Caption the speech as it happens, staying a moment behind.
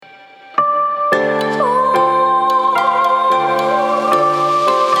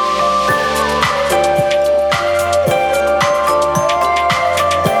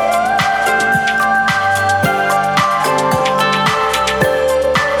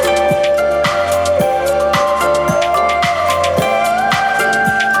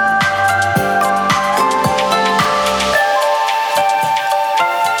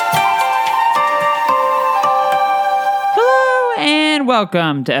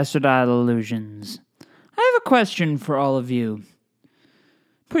Welcome to Estradile Illusions. I have a question for all of you.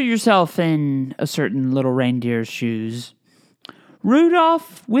 Put yourself in a certain little reindeer's shoes.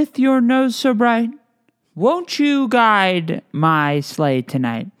 Rudolph, with your nose so bright, won't you guide my sleigh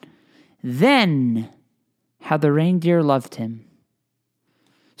tonight? Then, how the reindeer loved him.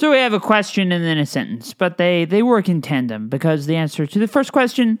 So we have a question and then a sentence, but they work in tandem because the answer to the first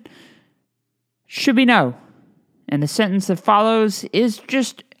question should be no. And the sentence that follows is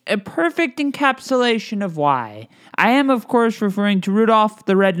just a perfect encapsulation of why. I am, of course, referring to Rudolph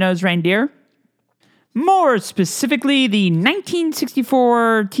the Red-Nosed Reindeer. More specifically, the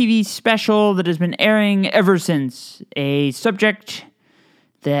 1964 TV special that has been airing ever since. A subject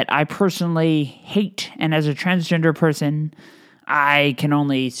that I personally hate, and as a transgender person, I can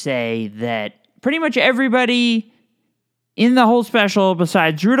only say that pretty much everybody in the whole special,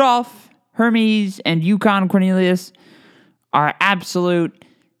 besides Rudolph, Hermes, and Yukon Cornelius, are absolute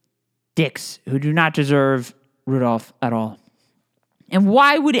dicks who do not deserve Rudolph at all. And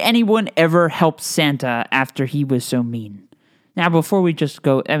why would anyone ever help Santa after he was so mean? Now, before we just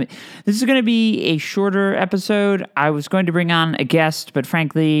go, this is going to be a shorter episode. I was going to bring on a guest, but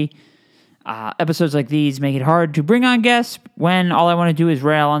frankly, episodes like these make it hard to bring on guests when all I want to do is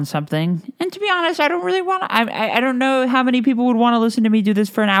rail on something. And to be honest, I don't really want to. I don't know how many people would want to listen to me do this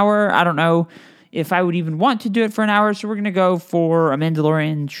for an hour. I don't know if I would even want to do it for an hour. So we're going to go for a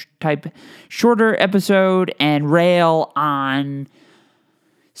Mandalorian type shorter episode and rail on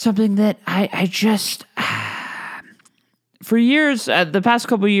something that I just... For years, the past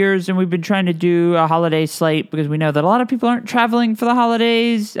couple of years, and we've been trying to do a holiday slate because we know that a lot of people aren't traveling for the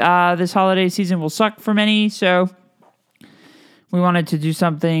holidays. This holiday season will suck for many, so we wanted to do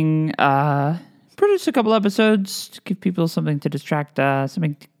something, produce a couple episodes to give people something to distract,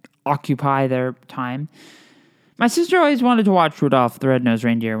 something to occupy their time. My sister always wanted to watch Rudolph the Red-Nosed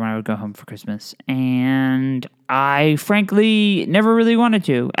Reindeer when I would go home for Christmas, and I frankly never really wanted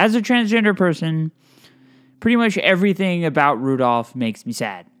to. As a transgender person, pretty much everything about Rudolph makes me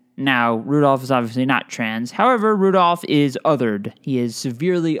sad. Now, Rudolph is obviously not trans. However, Rudolph is othered. He is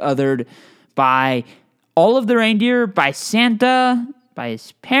severely othered by all of the reindeer, by Santa, by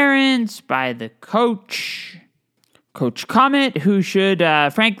his parents, by the coach, Coach Comet, who should,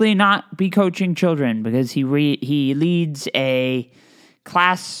 frankly, not be coaching children because he leads a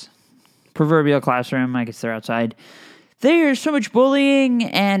class, proverbial classroom. I guess they're outside. There's so much bullying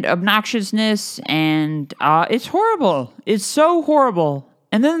and obnoxiousness, and it's horrible. It's so horrible.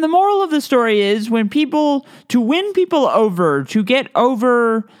 And then the moral of the story is to win people over,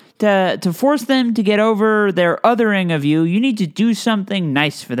 to force them to get over their othering of you, you need to do something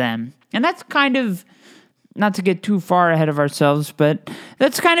nice for them. And that's kind of, not to get too far ahead of ourselves, but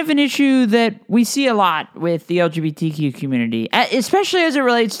that's kind of an issue that we see a lot with the LGBTQ community, especially as it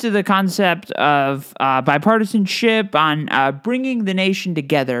relates to the concept of bipartisanship on bringing the nation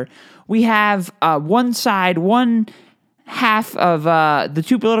together. We have one half of the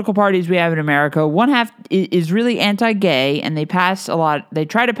two political parties we have in America. One half is really anti-gay, and they try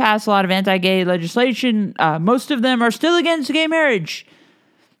to pass a lot of anti-gay legislation. Most of them are still against gay marriage.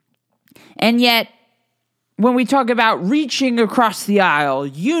 And yet, when we talk about reaching across the aisle,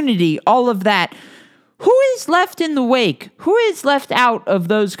 unity, all of that, who is left in the wake? Who is left out of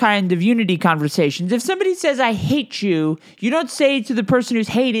those kind of unity conversations? If somebody says, I hate you, you don't say to the person who's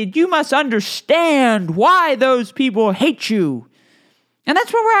hated, you must understand why those people hate you. And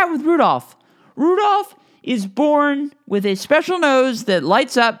that's where we're at with Rudolph. Rudolph is born with a special nose that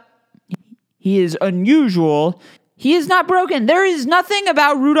lights up. He is unusual. He is not broken. There is nothing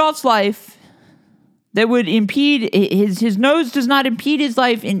about Rudolph's life that would impede, his nose does not impede his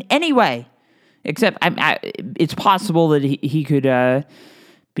life in any way. Except, it's possible that he could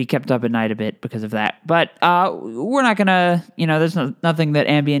be kept up at night a bit because of that. But we're not going to, there's nothing that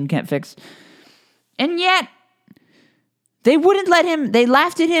Ambien can't fix. And yet, they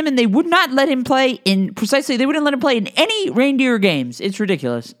laughed at him and they would not let him play they wouldn't let him play in any reindeer games. It's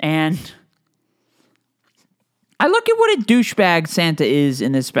ridiculous. And I look at what a douchebag Santa is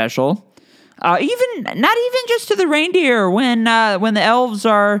in this special. Not even just to the reindeer. When the elves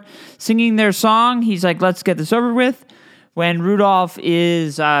are singing their song, he's like, let's get this over with. When Rudolph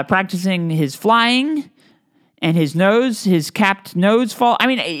is practicing his flying and his capped nose fall. I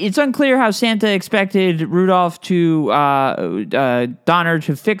mean, it's unclear how Santa expected Rudolph Donner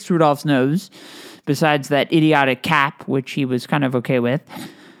to fix Rudolph's nose, besides that idiotic cap, which he was kind of okay with.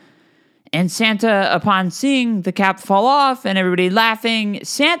 And Santa, upon seeing the cap fall off and everybody laughing,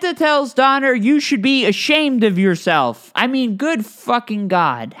 Santa tells Donner, you should be ashamed of yourself. I mean, good fucking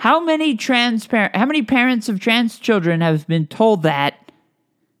God. How many parents of trans children have been told that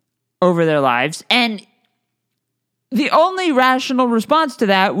over their lives. And the only rational response to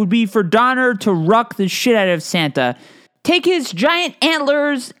that would be for Donner to ruck the shit out of Santa, take his giant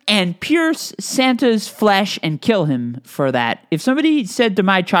antlers and pierce Santa's flesh and kill him for that. If somebody said to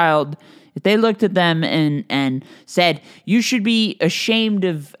my child, if they looked at them and said, you should be ashamed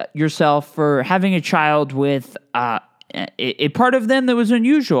of yourself for having a child with a part of them that was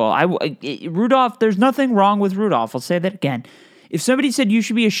unusual. Rudolph, there's nothing wrong with Rudolph. I'll say that again. If somebody said you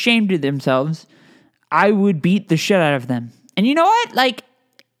should be ashamed of themselves, I would beat the shit out of them. And you know what? Like,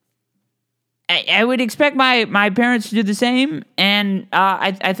 I would expect my parents to do the same. And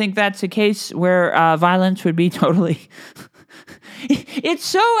I think that's a case where violence would be totally... It's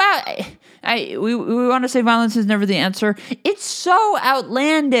so... we want to say violence is never the answer. It's so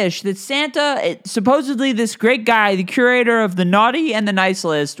outlandish that Santa, supposedly this great guy, the curator of the naughty and the nice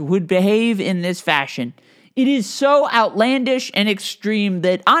list, would behave in this fashion. It is so outlandish and extreme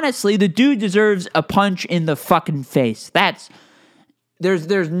that, honestly, the dude deserves a punch in the fucking face.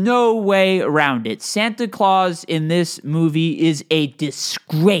 There's no way around it. Santa Claus in this movie is a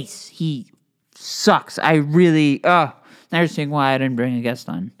disgrace. He sucks. I really, never seeing why I didn't bring a guest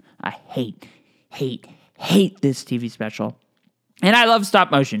on. I hate this TV special. And I love stop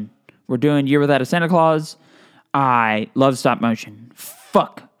motion. We're doing Year Without a Santa Claus. I love stop motion.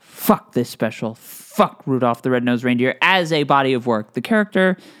 Fuck this special. Fuck Rudolph the Red-Nosed Reindeer as a body of work. The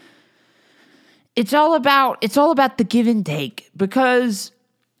character, it's all about the give and take, because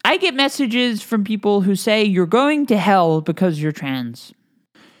I get messages from people who say you're going to hell because you're trans.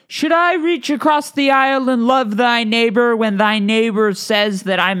 Should I reach across the aisle and love thy neighbor when thy neighbor says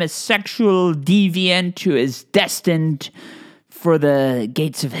that I'm a sexual deviant who is destined for the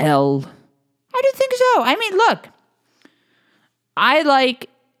gates of hell? I don't think so. I mean, look, I like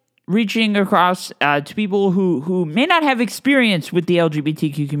reaching across to people who may not have experience with the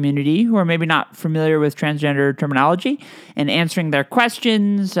LGBTQ community, who are maybe not familiar with transgender terminology, and answering their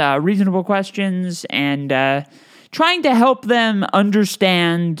questions, reasonable questions, and trying to help them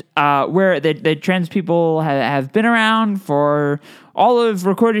understand where the trans people have been around for all of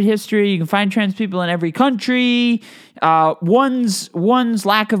recorded history. You can find trans people in every country. One's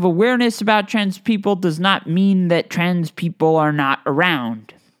lack of awareness about trans people does not mean that trans people are not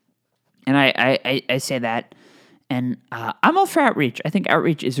around. And I say that, and I'm all for outreach. I think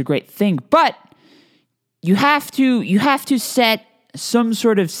outreach is a great thing, but you have to set some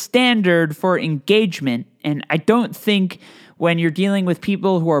sort of standard for engagement. And I don't think when you're dealing with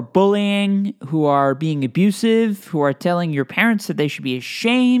people who are bullying, who are being abusive, who are telling your parents that they should be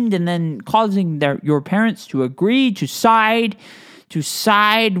ashamed, and then causing your parents to agree to side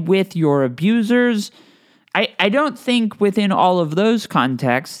with your abusers. I don't think within all of those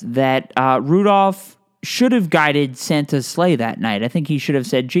contexts that Rudolph should have guided Santa's sleigh that night. I think he should have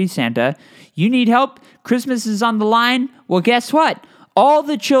said, gee, Santa, you need help? Christmas is on the line? Well, guess what? All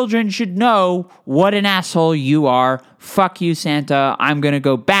the children should know what an asshole you are. Fuck you, Santa. I'm going to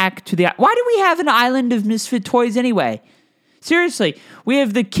go back to the... Why do we have an island of misfit toys anyway? Seriously, we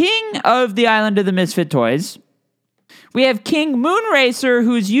have the king of the island of the misfit toys. We have King Moonracer,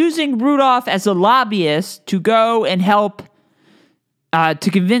 who's using Rudolph as a lobbyist to go and help to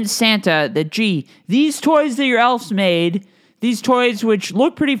convince Santa that, gee, these toys that your elves made, these toys which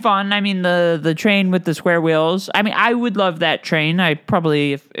look pretty fun. I mean, the train with the square wheels. I mean, I would love that train. I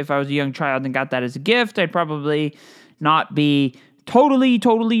probably, if I was a young child and got that as a gift, I'd probably not be totally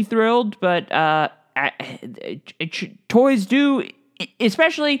thrilled. But toys do,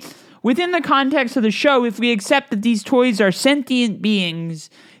 especially... within the context of the show, if we accept that these toys are sentient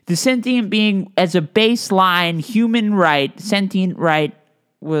beings, the sentient being as a baseline human right, sentient right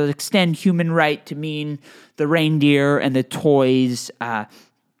will extend human right to mean the reindeer and the toys,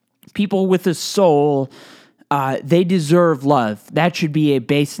 people with a soul, they deserve love. That should be a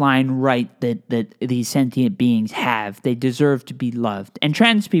baseline right that these sentient beings have. They deserve to be loved. And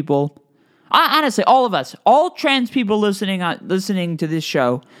trans people... honestly, all of us, all trans people listening to this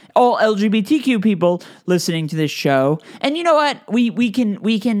show, all LGBTQ people listening to this show, and you know what? We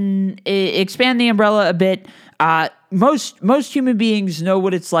can expand the umbrella a bit. Most human beings know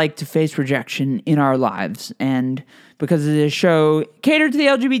what it's like to face rejection in our lives, and because of this show catered to the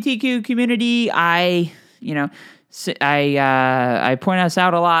LGBTQ community, I point us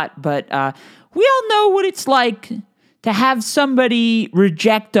out a lot, but we all know what it's like to have somebody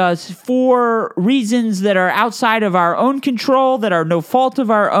reject us for reasons that are outside of our own control, that are no fault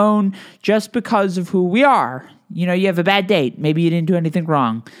of our own, just because of who we are. You know, you have a bad date. Maybe you didn't do anything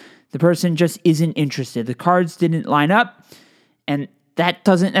wrong. The person just isn't interested. The cards didn't line up, and that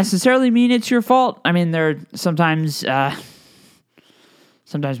doesn't necessarily mean it's your fault. I mean, there are sometimes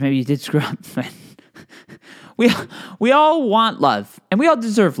Sometimes maybe you did screw up, but we all want love, and we all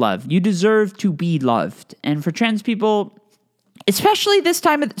deserve love. You deserve to be loved. And for trans people, especially this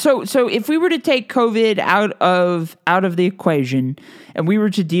time so if we were to take COVID out of the equation and we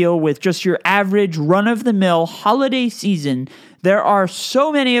were to deal with just your average run-of-the-mill holiday season, there are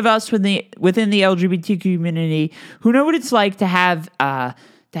so many of us within the LGBTQ community who know what it's like to have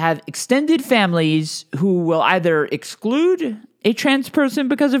extended families who will either exclude a trans person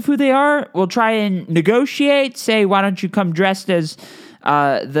because of who they are, will try and negotiate, say, why don't you come dressed as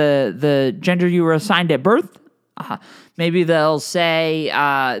the gender you were assigned at birth? Maybe they'll say,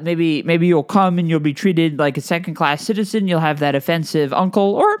 maybe you'll come and you'll be treated like a second-class citizen. You'll have that offensive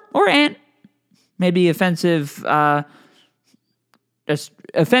uncle or aunt, maybe offensive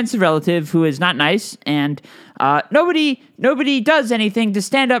relative who is not nice, and nobody does anything to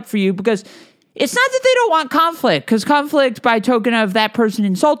stand up for you because it's not that they don't want conflict, because conflict, by token of that person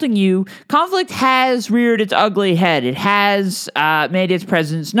insulting you, conflict has reared its ugly head. It has made its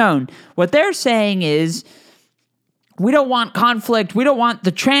presence known. What they're saying is, we don't want conflict. We don't want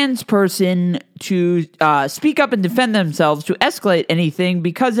the trans person to speak up and defend themselves, to escalate anything,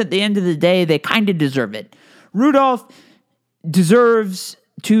 because at the end of the day, they kind of deserve it. Rudolph deserves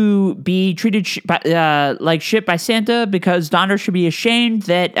to be treated like shit by Santa, because Donner should be ashamed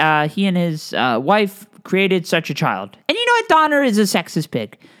that he and his wife created such a child. And you know what? Donner is a sexist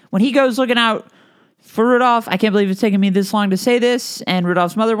pig. When he goes looking out for Rudolph, I can't believe it's taken me this long to say this, and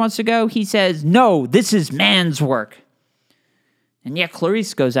Rudolph's mother wants to go, he says, no, this is man's work. And yeah,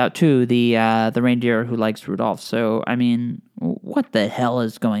 Clarice goes out too, the reindeer who likes Rudolph. So, I mean, what the hell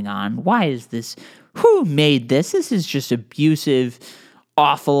is going on? Why is this? Who made this? This is just abusive,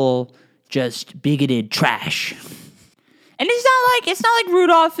 awful, just bigoted trash. And it's not like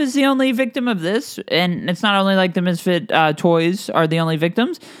Rudolph is the only victim of this, and it's not only like the Misfit toys are the only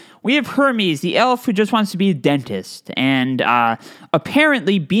victims. We have Hermes, the elf who just wants to be a dentist, and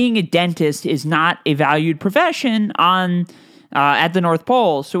apparently being a dentist is not a valued profession at the North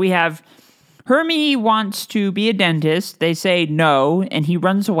Pole. So we have Hermes wants to be a dentist. They say no, and he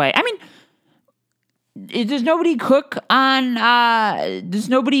runs away. I mean, does nobody cook on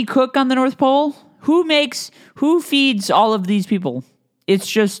the North Pole? Who feeds all of these people? It's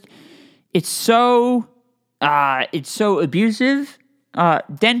so abusive.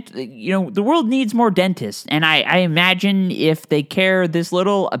 The world needs more dentists, and I imagine if they care this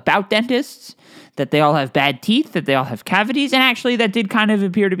little about dentists, that they all have bad teeth, that they all have cavities, and actually that did kind of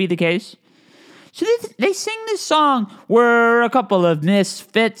appear to be the case. So they sing this song, we're a couple of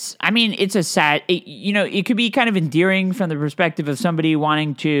misfits. I mean, it's a sad, it could be kind of endearing from the perspective of somebody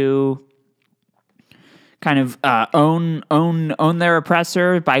wanting to kind of own their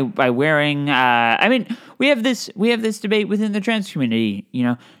oppressor by wearing. I mean, we have this debate within the trans community.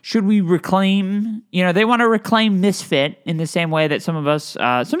 Should we reclaim? They want to reclaim misfit in the same way that some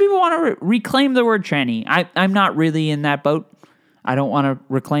people want to reclaim the word tranny. I'm not really in that boat. I don't want to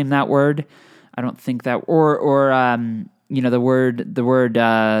reclaim that word. I don't think that or the word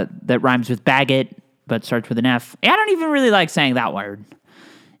that rhymes with baggot but starts with an F. I don't even really like saying that word,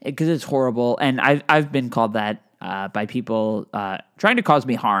 because it's horrible, and I've been called that by people trying to cause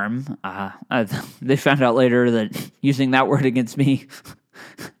me harm. They found out later that using that word against me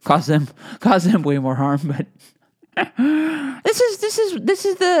caused them way more harm. But this is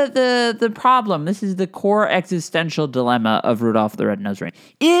the problem. This is the core existential dilemma of Rudolph the Red-Nosed Reindeer.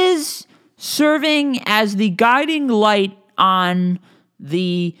 Is serving as the guiding light on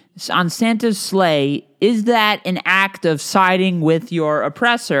Santa's sleigh, is that an act of siding with your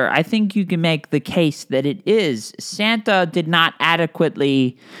oppressor? I think you can make the case that it is. Santa did not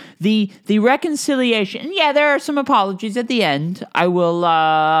adequately the reconciliation. Yeah, there are some apologies at the end. I will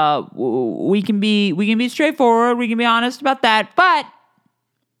we can be straightforward, we can be honest about that, but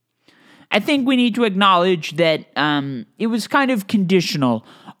I think we need to acknowledge that it was kind of conditional.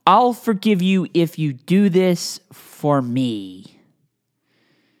 I'll forgive you if you do this for me.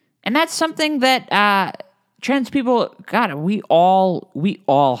 And that's something that trans people, God, we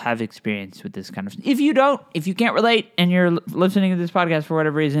all have experience with this kind of stuff. If you can't relate and you're listening to this podcast for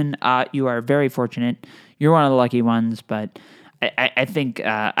whatever reason, you are very fortunate. You're one of the lucky ones. But I think,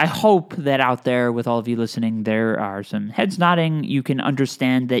 I hope that out there with all of you listening, there are some heads nodding. You can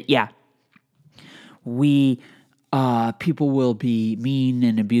understand that, yeah, people will be mean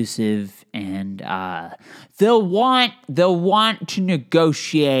and abusive, and they'll want to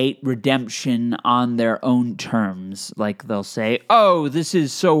negotiate redemption on their own terms. Like they'll say, "Oh, this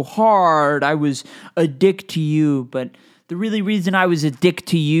is so hard. I was a dick to you, but the really reason I was a dick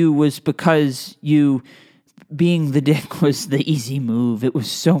to you was because you being the dick was the easy move. It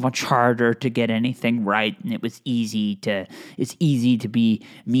was so much harder to get anything right, and it's easy to be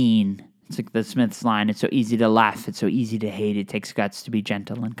mean. It's like the Smiths line, it's so easy to laugh, it's so easy to hate, it takes guts to be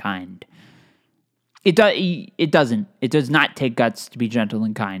gentle and kind. It doesn't. It does not take guts to be gentle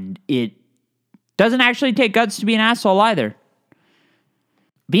and kind. It doesn't actually take guts to be an asshole either.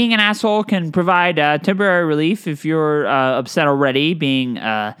 Being an asshole can provide temporary relief if you're upset already, being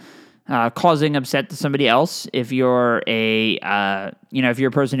causing upset to somebody else. If you're if you're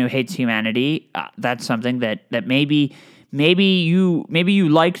a person who hates humanity, that's something that maybe you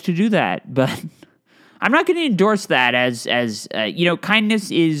like to do that, but I'm not going to endorse that as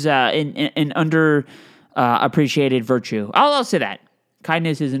kindness is an under appreciated virtue. I'll say that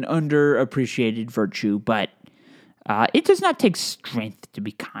kindness is an underappreciated virtue, but it does not take strength to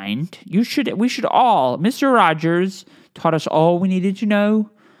be kind. We should all. Mr. Rogers taught us all we needed to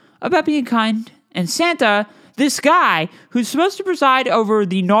know about being kind, and Santa, this guy who's supposed to preside over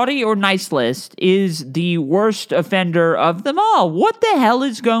the naughty or nice list, is the worst offender of them all. What the hell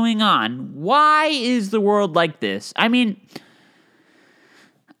is going on? Why is the world like this? I mean,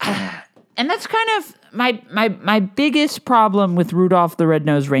 and that's kind of my biggest problem with Rudolph the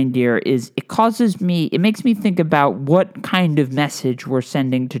Red-Nosed Reindeer is it makes me think about what kind of message we're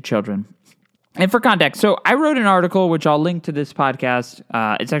sending to children. And for context, so I wrote an article, which I'll link to this podcast.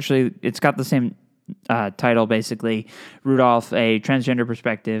 It's got the same title, basically, Rudolph, a Transgender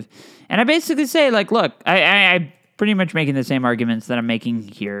Perspective. And I basically say, like, look, I pretty much making the same arguments that I'm making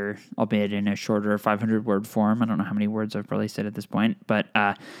here, albeit in a shorter 500-word form. I don't know how many words I've probably said at this point, but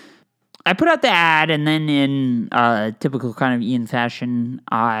I put out the ad, and then in typical kind of Ian fashion,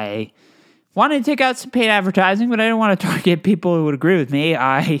 I wanted to take out some paid advertising, but I didn't want to target people who would agree with me.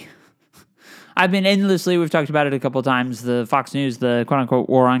 I've been endlessly, we've talked about it a couple of times, the Fox News, the quote-unquote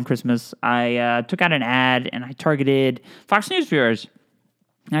war on Christmas. I took out an ad, and I targeted Fox News viewers.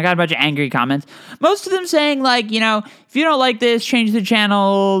 And I got a bunch of angry comments. Most of them saying, like, if you don't like this, change the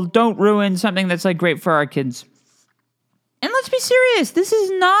channel, don't ruin something that's, like, great for our kids. And let's be serious, this is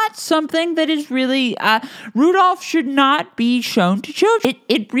not something that is really, Rudolph should not be shown to children.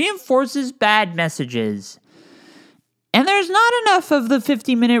 It reinforces bad messages. And there's not enough of the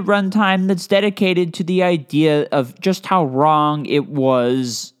 50-minute runtime that's dedicated to the idea of just how wrong it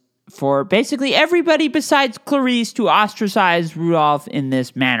was for basically everybody besides Clarice to ostracize Rudolph in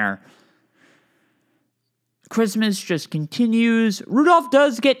this manner. Christmas just continues. Rudolph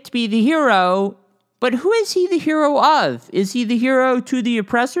does get to be the hero, but who is he the hero of? Is he the hero to the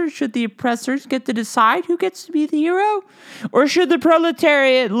oppressors? Should the oppressors get to decide who gets to be the hero? Or should the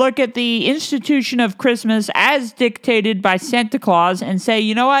proletariat look at the institution of Christmas as dictated by Santa Claus and say,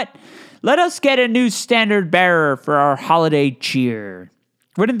 you know what? Let us get a new standard bearer for our holiday cheer.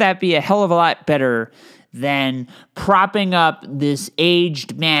 Wouldn't that be a hell of a lot better than propping up this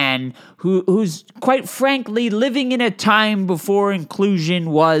aged man who's quite frankly living in a time before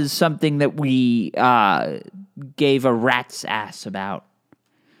inclusion was something that we gave a rat's ass about?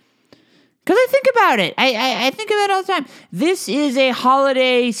 Because I think about it. I think about it all the time. This is a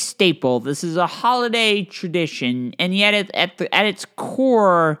holiday staple. This is a holiday tradition. And yet at its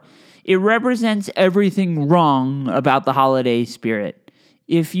core, it represents everything wrong about the holiday spirit.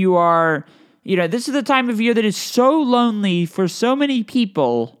 If you are... this is the time of year that is so lonely for so many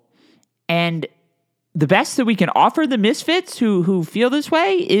people, and the best that we can offer the misfits who feel this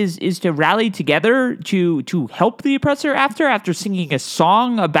way is to rally together to help the oppressor after singing a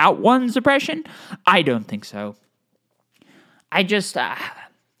song about one's oppression. I don't think so. I just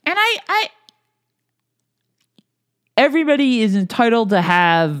everybody is entitled to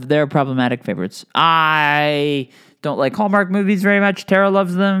have their problematic favorites. I don't like Hallmark movies very much. Tara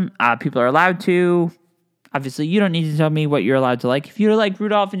loves them. People are allowed to. Obviously, you don't need to tell me what you're allowed to like. If you like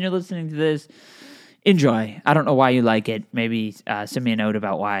Rudolph and you're listening to this, enjoy. I don't know why you like it. Maybe send me a note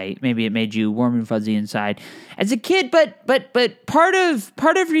about why. Maybe it made you warm and fuzzy inside as a kid. But part of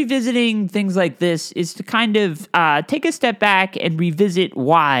revisiting things like this is to kind of take a step back and revisit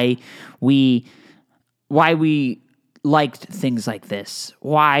why we liked things like this,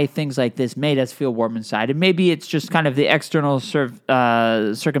 why things like this made us feel warm inside. And maybe it's just kind of the external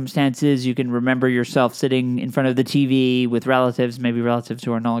circumstances. You can remember yourself sitting in front of the TV with relatives, maybe relatives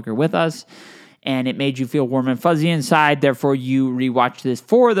who are no longer with us, and it made you feel warm and fuzzy inside. Therefore, you rewatch this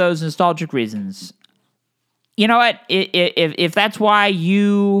for those nostalgic reasons. You know what? If that's why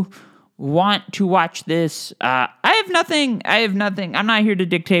you want to watch this, I have nothing. I'm not here to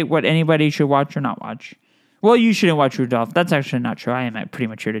dictate what anybody should watch or not watch. Well, you shouldn't watch Rudolph. That's actually not true. I am pretty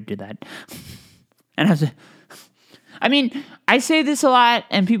much here to do that. And I mean, I say this a lot,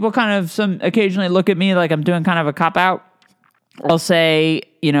 and people kind of occasionally look at me like I'm doing kind of a cop-out. I'll say,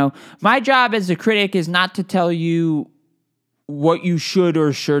 my job as a critic is not to tell you what you should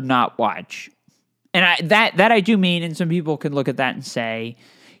or should not watch. And that I do mean, and some people can look at that and say,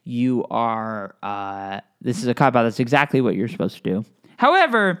 you are, this is a cop-out, that's exactly what you're supposed to do.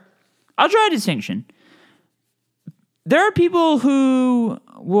 However, I'll draw a distinction. There are people who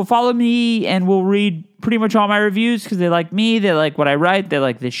will follow me and will read pretty much all my reviews because they like me, they like what I write, they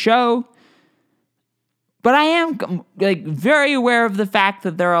like this show. But I am very aware of the fact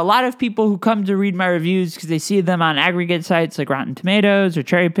that there are a lot of people who come to read my reviews because they see them on aggregate sites like Rotten Tomatoes or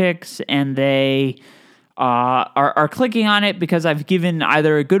Cherry Picks, and they are clicking on it because I've given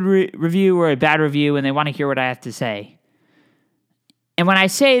either a good review or a bad review, and they want to hear what I have to say. And when I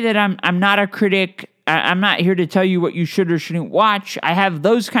say that I'm not a critic, I'm not here to tell you what you should or shouldn't watch. I have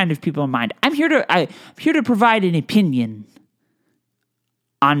those kind of people in mind. I'm here to provide an opinion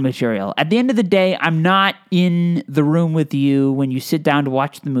on material. At the end of the day, I'm not in the room with you when you sit down to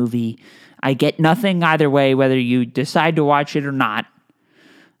watch the movie. I get nothing either way, whether you decide to watch it or not.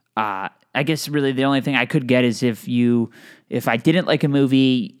 I guess really the only thing I could get is if I didn't like a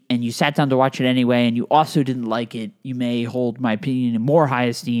movie and you sat down to watch it anyway and you also didn't like it, you may hold my opinion in more high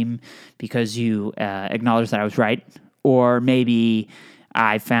esteem because you acknowledge that I was right. Or maybe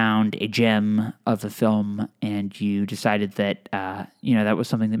I found a gem of a film and you decided that, that was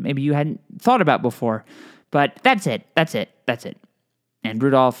something that maybe you hadn't thought about before. But that's it. And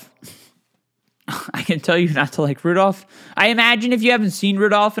Rudolph, I can tell you not to like Rudolph. I imagine if you haven't seen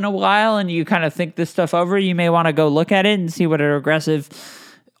Rudolph in a while and you kind of think this stuff over, you may want to go look at it and see what a regressive,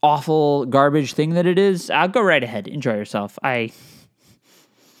 awful, garbage thing that it is. Go right ahead. Enjoy yourself. I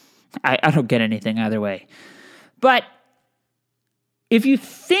don't get anything either way. But if you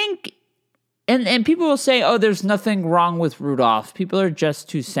think, and people will say, oh, there's nothing wrong with Rudolph. People are just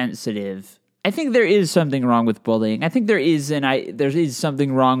too sensitive. I think there is something wrong with bullying. I think there is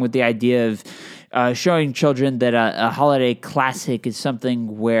something wrong with the idea of showing children that a holiday classic is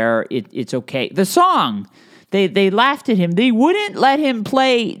something where it's okay. The song, they laughed at him. They wouldn't let him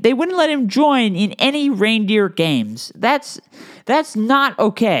play. They wouldn't let him join in any reindeer games. That's not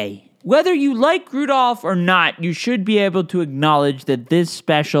okay. Whether you like Rudolph or not, you should be able to acknowledge that this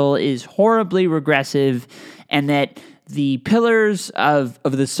special is horribly regressive and that the pillars of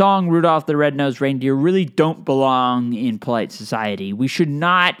the song Rudolph the Red-Nosed Reindeer really don't belong in polite society. We should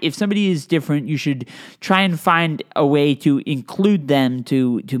not, if somebody is different, you should try and find a way to include them,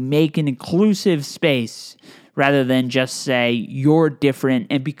 to make an inclusive space rather than just say, you're different,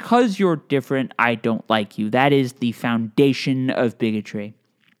 and because you're different, I don't like you. That is the foundation of bigotry.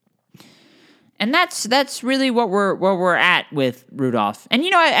 And that's really what we're at with Rudolph. And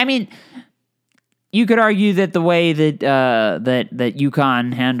I mean, you could argue that the way that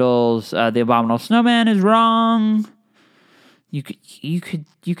UConn handles the Abominable Snowman is wrong. You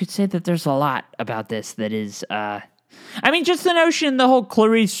could say that there's a lot about this that is. I mean, just the notion, the whole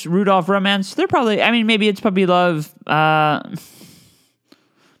Clarice Rudolph romance. They're probably. I mean, maybe it's puppy love. Maybe a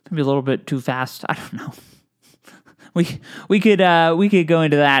little bit too fast. I don't know. We could go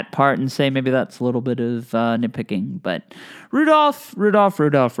into that part and say maybe that's a little bit of nitpicking, but Rudolph.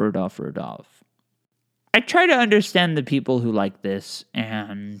 I try to understand the people who like this,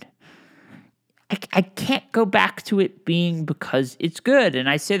 and I can't go back to it being because it's good. And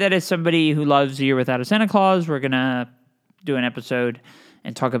I say that as somebody who loves A Year Without a Santa Claus. We're gonna do an episode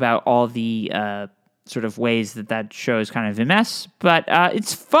and talk about all the sort of ways that show is kind of a mess, but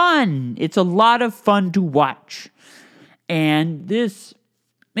it's fun. It's a lot of fun to watch. And this,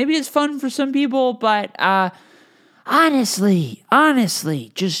 maybe it's fun for some people, but honestly,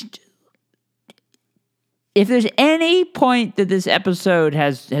 just if there's any point that this episode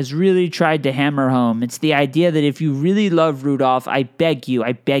has really tried to hammer home, it's the idea that if you really love Rudolph, I beg you,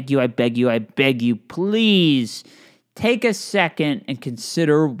 please take a second and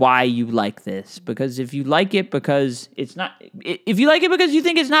consider why you like this. Because if you like it because if you like it because you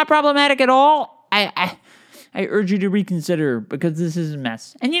think it's not problematic at all, I urge you to reconsider, because this is a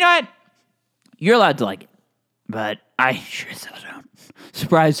mess. And you know what? You're allowed to like it, but I sure as hell don't.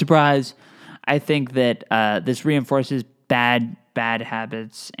 Surprise, surprise. I think that this reinforces bad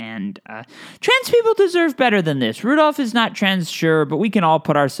habits, and trans people deserve better than this. Rudolph is not trans, sure, but we can all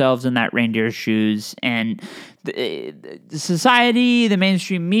put ourselves in that reindeer's shoes, and the society, the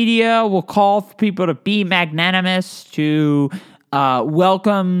mainstream media will call for people to be magnanimous, to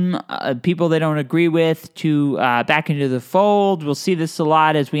welcome people they don't agree with to back into the fold. We'll see this a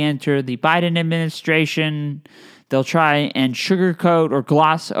lot as we enter the Biden administration. they'll try and sugarcoat or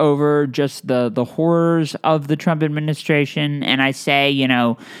gloss over just the horrors of the Trump administration. And I say,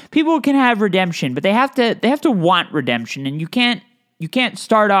 people can have redemption, but they have to want redemption, and you can't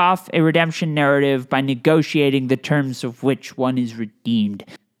start off a redemption narrative by negotiating the terms of which one is redeemed.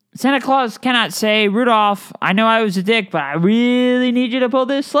 Santa Claus cannot say, Rudolph, I know I was a dick, but I really need you to pull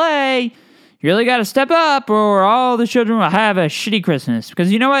this sleigh. You really got to step up, or all the children will have a shitty Christmas.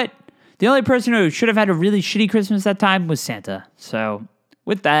 Because you know what? The only person who should have had a really shitty Christmas that time was Santa. So,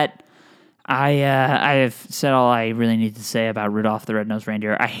 with that, I have said all I really need to say about Rudolph the Red-Nosed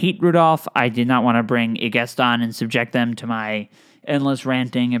Reindeer. I hate Rudolph. I did not want to bring a guest on and subject them to my endless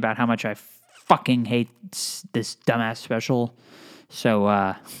ranting about how much I fucking hate this dumbass special. So,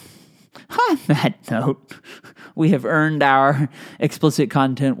 on that note, we have earned our explicit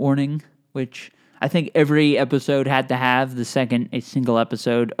content warning, which I think every episode had to have the second a single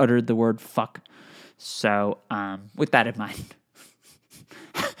episode uttered the word fuck. So, with that in mind,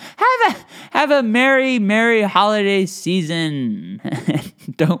 have a merry holiday season.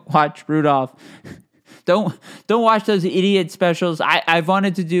 Don't watch Rudolph. Don't watch those idiot specials. I've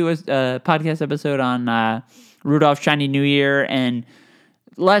wanted to do a podcast episode on Rudolph's Shiny New Year, and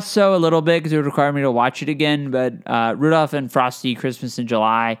less so a little bit because it would require me to watch it again. But Rudolph and Frosty Christmas in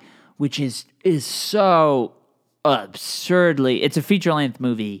July, which is so absurdly, it's a feature-length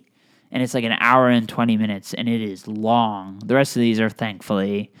movie, and it's like an hour and 20 minutes, and it is long. The rest of these are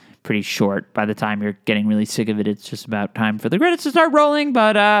thankfully pretty short. By the time you're getting really sick of it, it's just about time for the credits to start rolling.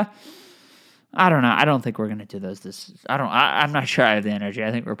 But I don't know. I don't think we're going to do those. I'm not sure I have the energy. I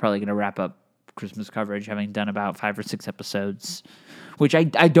think we're probably going to wrap up Christmas coverage, having done about 5 or 6 episodes, which I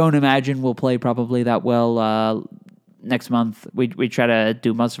don't imagine will play probably that well next month. We try to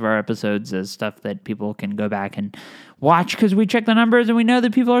do most of our episodes as stuff that people can go back and watch because we check the numbers and we know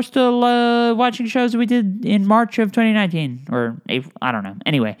that people are still watching shows that we did in March of 2019 or April, I don't know.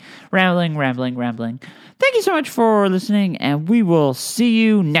 Anyway, rambling. Thank you so much for listening, and we will see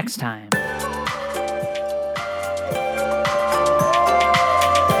you next time.